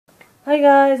Hi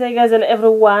guys and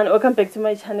everyone, welcome back to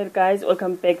my channel guys.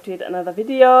 Welcome back to another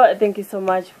video. Thank you so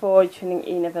much for tuning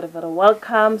in. Very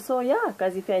welcome. So yeah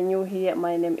guys, if you're new here,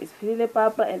 my name is Philile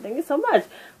Papa and thank you so much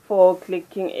for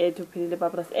clicking to Philile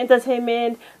Papa's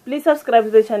Entertainment. Please subscribe to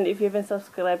the channel if you haven't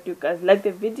subscribed. You guys like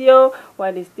the video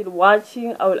while you're still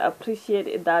watching, I will appreciate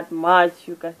it that much.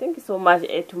 You guys, thank you so much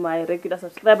to my regular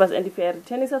subscribers, and if you're a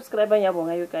returning subscriber,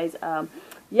 you guys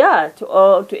yeah,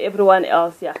 to everyone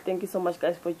else, yeah, thank you so much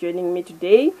guys for joining me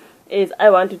today. Is I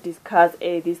want to discuss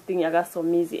this thing yaga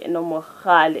Somizi and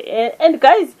Mohale. And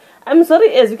guys, I'm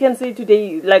sorry, as you can see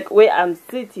today, like where I'm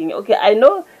sitting. Okay, I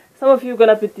know some of you are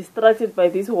gonna be distracted by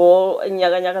this whole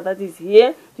nyaga that is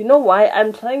here. You know why?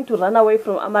 I'm trying to run away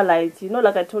from Ama lights. You know,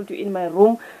 like I told you, in my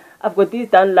room I've got these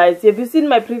down lights. Have you seen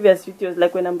my previous videos?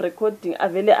 Like when I'm recording, I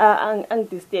really are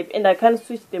disturbed and I can't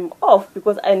switch them off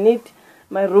because I need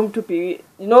my room to be,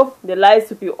 you know, the lights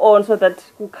to be on so that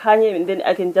kukanye, and then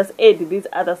I can just add these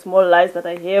other small lights that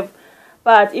I have.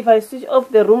 But if I switch off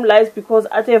the room lights because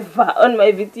I have on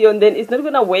my video, then it's not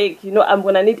gonna work. You know, I'm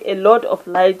gonna need a lot of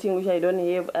lighting which I don't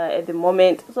have at the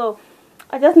moment. So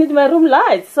I just need my room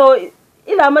lights. So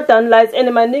I'm down lights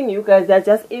and my name, you guys, they're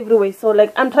just everywhere. So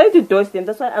like I'm trying to dodge them.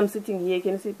 That's why I'm sitting here.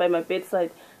 Can you see by my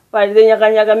bedside? But the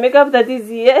nyaga makeup that is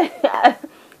here,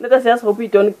 let us just hope we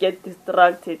don't get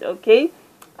distracted. Okay,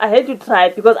 I hate to try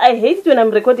it because I hate it when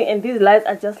I'm recording and these lights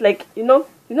are just like, you know,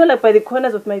 like by the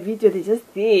corners of my video, they're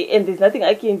just there and there's nothing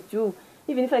I can do.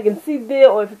 Even if I can sit there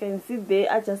or if I can sit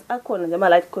there, I can't my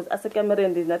light because as a camera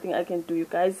and there's nothing I can do, you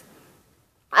guys.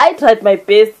 I tried my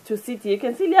best to sit here. You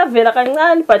can see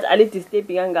but I need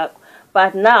disturbing.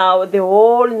 But now the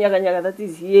whole nyaga that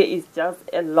is here is just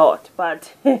a lot.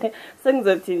 But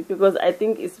because I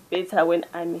think it's better when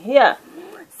I'm here.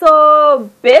 So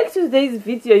back to today's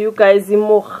video, you guys,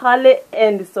 Mohale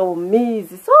and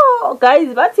Somizi. So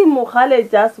guys, but Mohale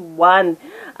just won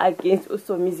against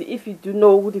Somizi. If you do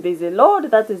know, there's a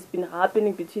lot that has been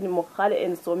happening between Mohale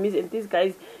and Somizi, and these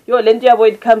guys,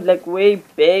 it comes like way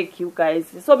back, you guys.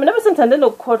 So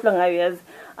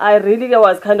I really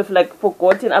was kind of like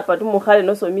forgotten about Mohale and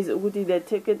Somizi. They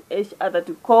taken each other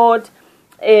to court,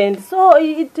 and so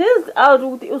it turns out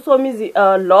Somizi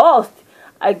lost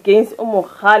against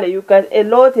Mohale. You guys, a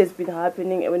lot has been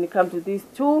happening when it comes to these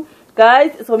two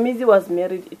guys. Somizi was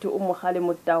married to Mohale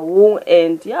Motaung,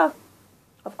 and yeah,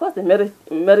 of course the marriage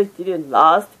didn't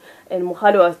last, and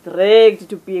Mohale was dragged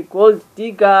to be a gold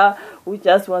digger who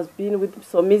just was being with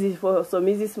Somizi for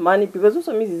Somizi's money, because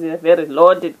Somizi is a very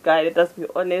loaded guy. Let us be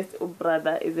honest,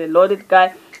 brother is a loaded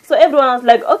guy. So everyone was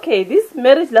like, okay, this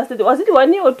marriage lasted, was it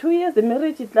 1 year or 2 years? The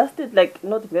marriage, it lasted like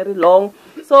not very long.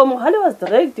 So Mohale was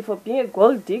dragged for being a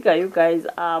gold digger, you guys.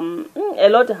 A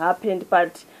lot happened,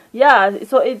 but yeah,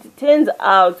 so it turns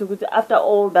out after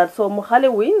all that, so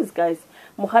Mohale wins, guys.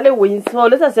 Mohale wins. So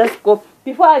let us just go,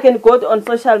 before I can go on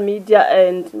social media,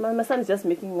 and my son is just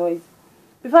making noise.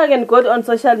 Before I can go on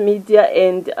social media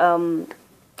and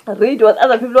read what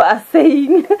other people are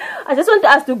saying, I just want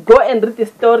us to go and read the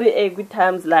story a Good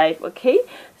Times Live, okay?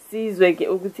 You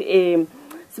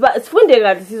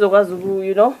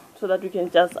know, so that we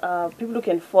can just people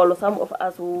can follow. Some of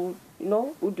us who, you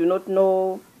know, who do not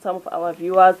know, some of our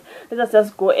viewers, let us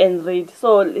just go and read.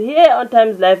 So here on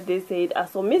Times Live, they said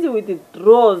Somizi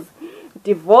withdraws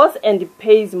divorce and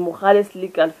pays Mohale's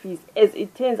legal fees. As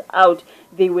it turns out,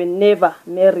 they were never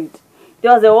married.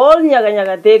 There was a whole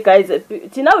nyaga there, guys.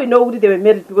 Till now we know who they were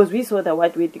married because we saw the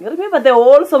white wedding. Remember the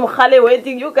whole Mohale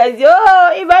wedding, you guys? Yo,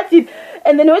 imagine.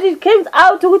 And then when it came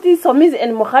out, Somizi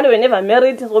and Mohale were never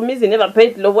married. Somizi never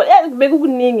paid love.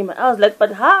 I was like,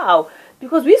 but how?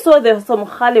 Because we saw the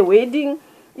Mohale wedding.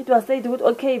 It was said,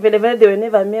 okay, they were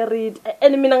never married. But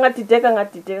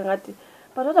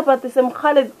what about the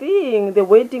Mohale thing? The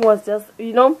wedding was just,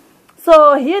 you know.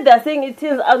 So here they're saying it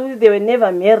turns out they were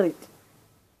never married.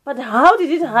 But how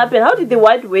did it happen? How did the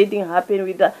white wedding happen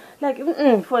with the, like,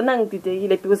 for nang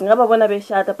because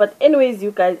but anyways,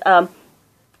 you guys,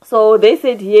 so they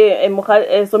said here,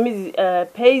 Somizi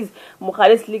pays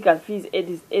Mohale's legal fees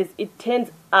as it turns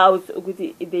out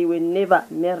they were never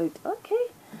married.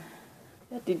 Okay,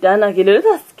 let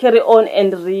us carry on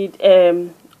and read.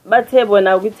 But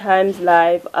now Good Times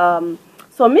Live.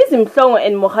 Somizi Mhlongo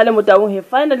and Mohale Motaung have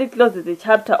finally closed the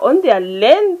chapter on their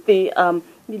lengthy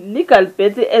legal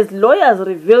battle, as lawyers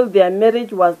revealed their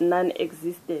marriage was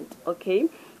non-existent. Okay,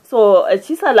 so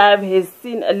Chisa Live has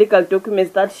seen legal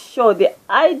documents that show the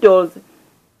idols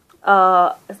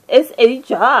as a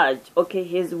judge, okay,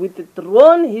 has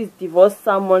withdrawn his divorce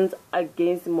summons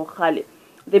against Mohale.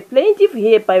 The plaintiff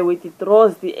hereby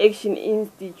withdraws the action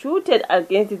instituted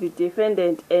against the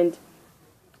defendant and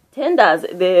tenders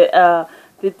the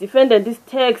the defendant's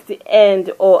text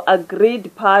and or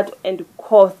agreed part and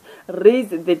cost reads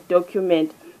the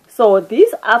document. So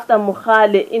this after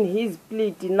Mohale in his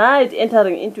plea denied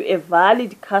entering into a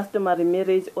valid customary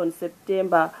marriage on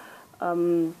September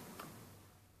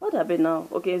what happened now?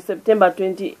 Okay, September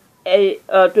 28,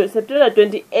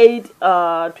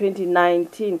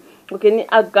 2019. Okay, in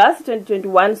August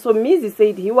 2021, Somizi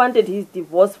said he wanted his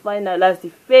divorce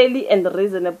finalized fairly and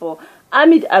reasonable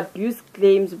amid abuse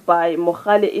claims by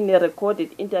Mohale in a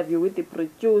recorded interview with the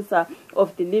producer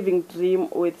of The Living Dream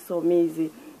with Somizi.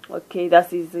 Okay,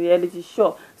 that's his reality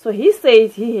show. So he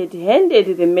says he had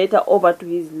handed the matter over to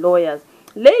his lawyers.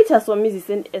 Later, Somizi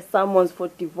sent a summons for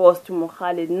divorce to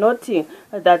Mohale, noting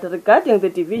that regarding the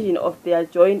division of their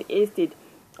joint estate,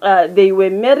 they were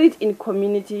married in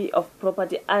community of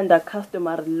property under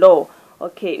customary law.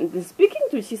 Okay, and speaking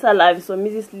to Chisa Live,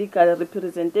 Somizi's legal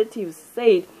representatives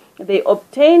said they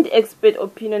obtained expert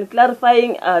opinion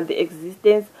clarifying the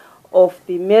existence of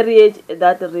the marriage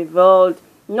that revealed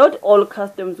not all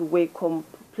customs were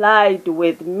complied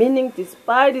with, meaning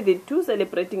despite the two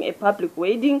celebrating a public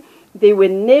wedding, they were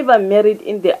never married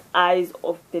in the eyes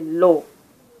of the law.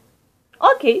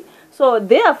 Okay, so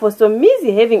therefore,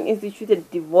 Somizi, having instituted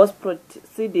divorce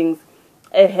proceedings,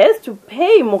 has to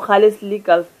pay Mohale's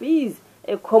legal fees,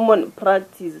 a common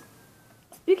practice.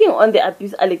 Speaking on the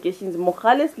abuse allegations,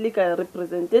 Mohale's legal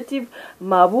representative,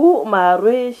 Mabu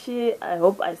Mareshe, I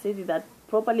hope I said that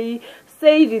properly,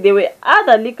 said there were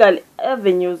other legal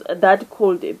avenues that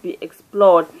could be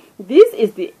explored. This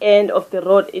is the end of the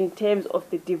road in terms of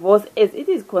the divorce, as it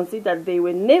is considered they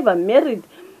were never married.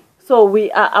 So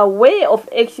we are aware of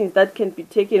actions that can be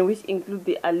taken, which include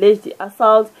the alleged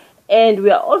assault, and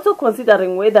we are also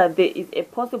considering whether there is a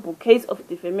possible case of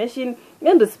defamation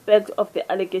in respect of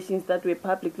the allegations that were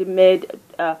publicly made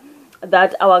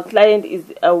that our client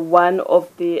is one of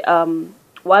the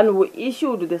one who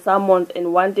issued the summons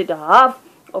and wanted half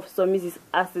of Somizi's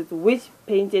assets, which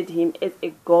painted him as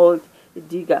a gold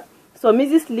digger.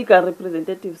 Somizi's legal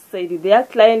representatives said their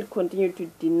client continued to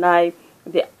deny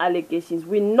the allegations.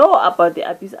 We know about the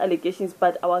abuse allegations,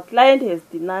 but our client has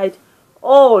denied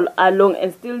all along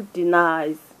and still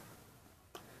denies.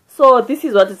 So this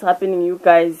is what is happening, you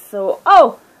guys. So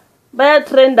baya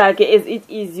trenda as it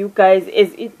is, you guys,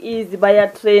 as it is baya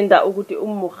trenda ukuthi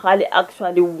Mohale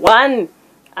actually won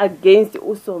against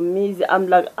Somizi. I'm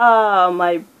like,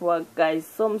 my poor guys,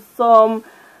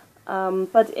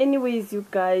 but anyways, you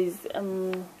guys,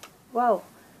 wow,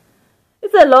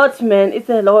 it's a lot, man, it's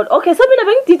a lot. Okay, so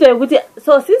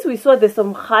since we saw the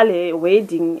Mohale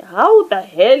wedding, how the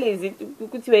hell is it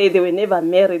they were never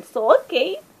married? So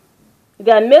okay,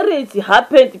 their marriage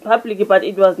happened publicly, but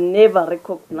it was never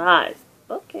recognized.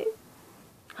 Okay,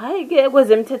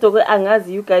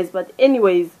 you guys, but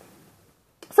anyways,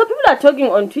 so people are talking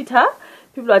on Twitter.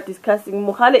 People are discussing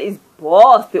Mohale is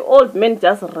boss. The old man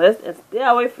just rest and stay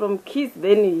away from kids.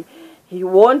 Then he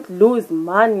won't lose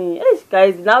money. Hey,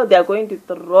 guys, now they are going to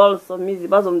troll Somizi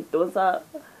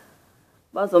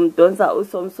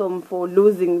for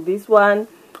losing this one.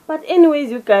 But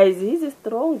anyways, you guys, he's a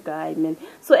strong guy, man.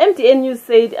 So MTN News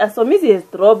said Somizi has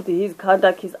dropped his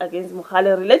counter case against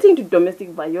Mohale relating to domestic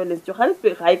violence.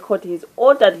 Johannesburg High Court has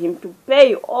ordered him to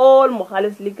pay all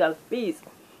Mohale's legal fees.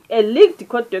 A leaked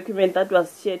court document that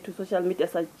was shared to social media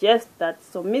suggests that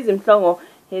Somizi Mhlongo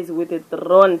has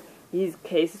withdrawn his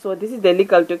case. So this is the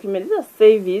legal document. Let's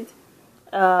save it.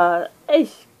 But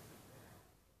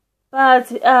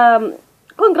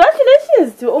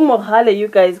congratulations to Mohale, you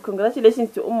guys.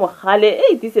 Congratulations to Mohale.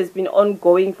 Hey, this has been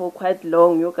ongoing for quite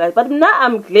long, you guys. But now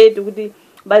I'm glad with the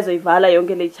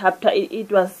chapter.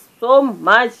 It was so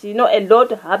much, you know, a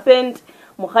lot happened.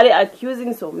 Mohale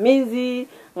accusing Somizi.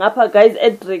 Ngapha guys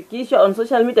at Drekisha on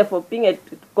social media for being a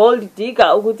gold digger.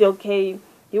 Okay,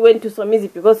 he went to Somizi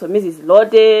because Somizi is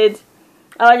loaded.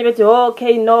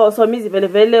 Okay, no, Somizi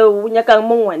vele unyakang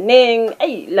mongwaneng.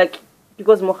 Hey, like,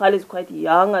 because Mohale is quite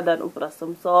younger than Upra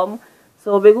Somsom.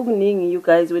 So you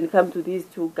guys, when it comes to these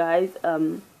two guys,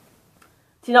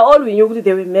 Tina, all we knew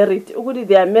they were married.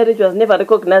 Their marriage was never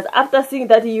recognized. After seeing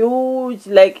that huge,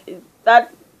 like that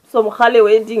Mohale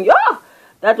wedding, yeah,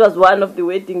 that was one of the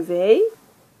weddings, hey.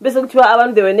 Basically,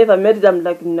 they were never married. I'm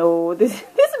like, no, this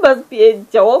must be a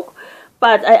joke.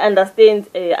 But I understand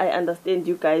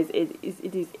you guys. It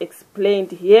is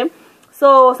explained here.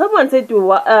 So someone said to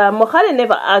Mohale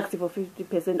never asked for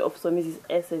 50% of Somizi's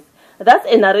assets. That's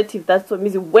a narrative that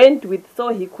Somizi went with so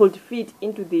he could fit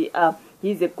into the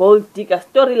he's a gold digger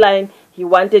storyline he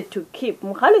wanted to keep.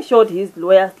 Mohale showed his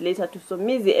lawyer's letter to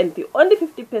Somizi, and the only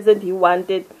 50% he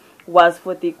wanted was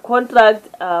for the contract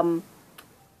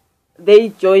they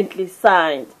jointly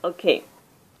signed. Okay,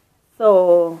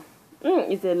 So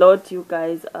it's a lot, you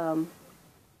guys.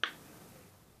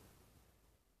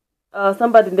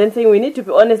 Somebody then saying we need to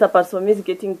be honest about Somizi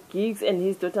getting gigs and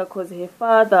his daughter because her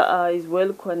father is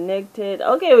well connected.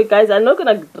 Okay, guys, I'm not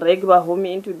gonna drag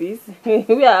Bahumi into this.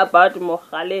 We are about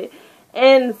Mohale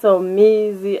and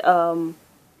Somizi.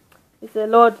 It's a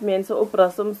lot, man. So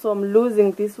Oprah Som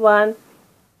losing this one.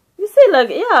 You see,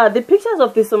 like, yeah, the pictures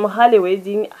of the Mohale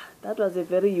wedding, that was a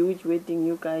very huge wedding,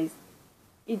 you guys.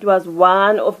 It was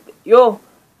one of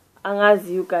Angazi,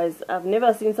 you guys. I've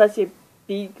never seen such a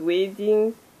big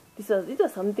wedding. It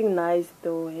was something nice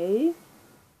though, hey?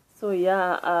 So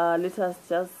yeah, let us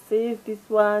just save this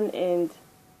one and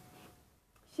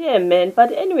share, man.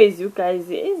 But anyways, you guys,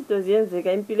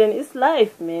 it's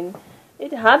life, man.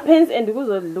 It happens and it goes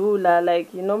on Lula,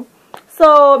 like, you know.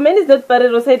 So Menis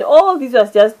Barrero said all this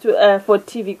was just for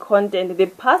TV content. The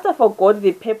pastor forgot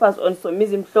the papers on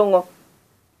Somizi Mhlongo.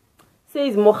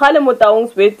 Says Mohale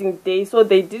Motaung's wedding day, so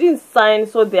they didn't sign,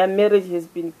 so their marriage has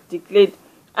been declared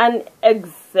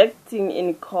unexisting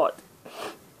in court.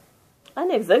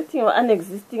 Unexisting or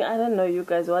unexisting, I don't know, you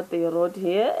guys, what they wrote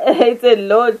here. It's a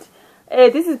lot.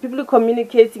 This is people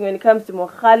communicating when it comes to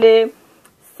Mohale.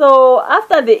 So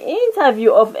after the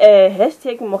interview of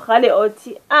hashtag Mohale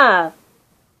OTR,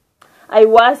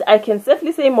 I can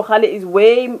safely say Mohale is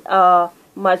way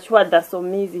mature than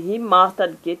Somizi. He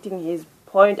mastered getting his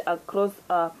point across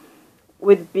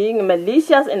with being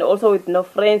malicious and also with no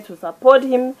friends to support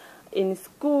him in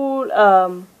school.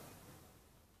 To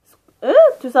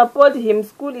support him,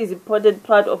 school is important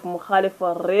part of Mohale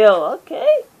for real.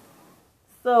 Okay,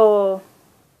 so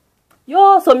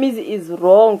Somizi is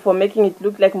wrong for making it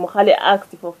look like Mohale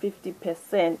asked for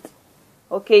 50%,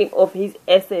 okay, of his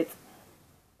assets.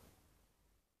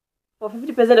 For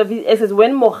 50% of his assets,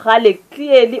 when Mohale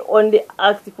clearly only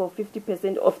asked for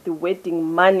 50% of the wedding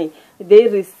money they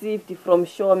received from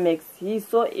Showmax. He's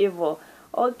so evil.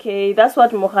 Okay, that's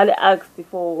what Mohale asked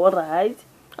for, alright.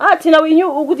 Tina, we knew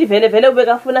Uguti Vele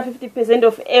 50%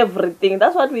 of everything.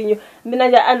 That's what we knew.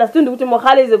 I understood that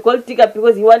Mohale is a gold digger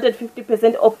because he wanted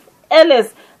 50% of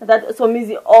LS that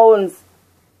Somizi owns.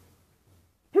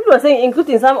 People were saying,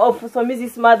 including some of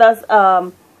Somizi's mother's,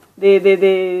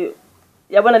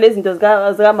 yabona lezi zinto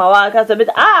zika mawaka so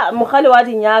bethi Mohale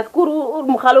wathi nyaka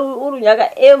Mohale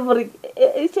urunyaka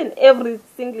each and every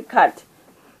single cut.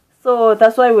 So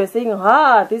that's why we're saying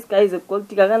this guy is a gold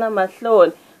digger kana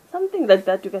mahloni, something like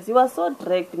that, because he was so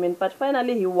dragged, man. But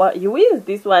finally he wins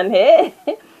this one. Hey,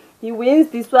 he wins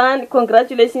this one.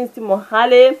 Congratulations to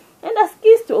Mohale and a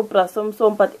kiss to Oprah Som.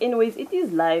 But anyways, it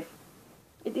is life,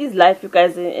 you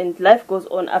guys, and life goes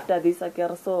on after this, I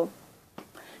guess. So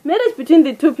marriage between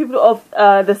the two people of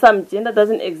the same gender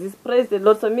doesn't exist. Praise the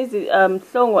Lord. Somizi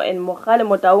Mhlongo and Mohale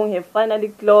Motaung have finally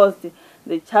closed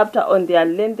the chapter on their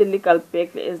lengthy legal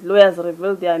battle as lawyers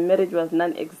revealed their marriage was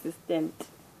non-existent.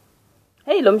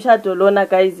 Hey, lomshado lona,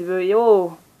 guys,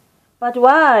 but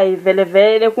why vele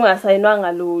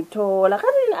kungasayinwanga lutho? Like,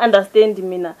 I didn't understand,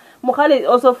 mina. Mohale is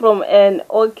also from an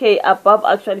above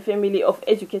actually family of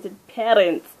educated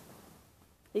parents.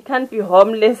 He can't be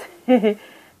homeless.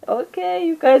 Okay,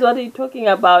 you guys, what are you talking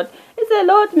about? It's a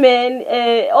lot, man.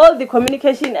 All the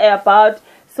communication about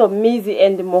Somizi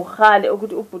and Mohale,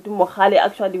 Mohale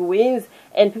actually wins,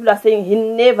 and people are saying he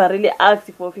never really asked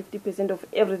for 50% of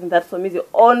everything that Somizi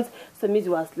owns. Somizi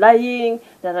was lying.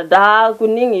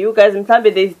 Kuning, you guys,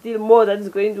 there's still more that is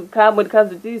going to come when it comes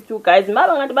to these two guys.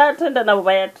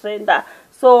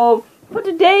 So for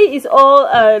today is all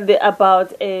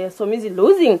about Somizi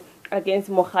losing against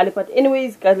Mohale. But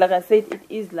anyways, guys, like I said, it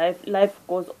is life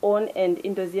goes on and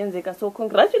into Zienzeka. So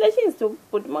congratulations to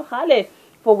Mohale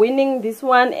for winning this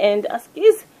one, and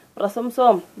askis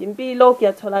Brasomsom Limpilo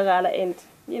Kiatolagala, and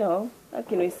you know, what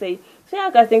can we say? So yeah,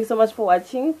 guys, thank you so much for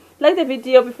watching. Like the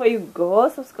video before you go,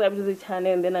 subscribe to the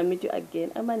channel, and then I'll meet you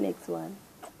again on my next one.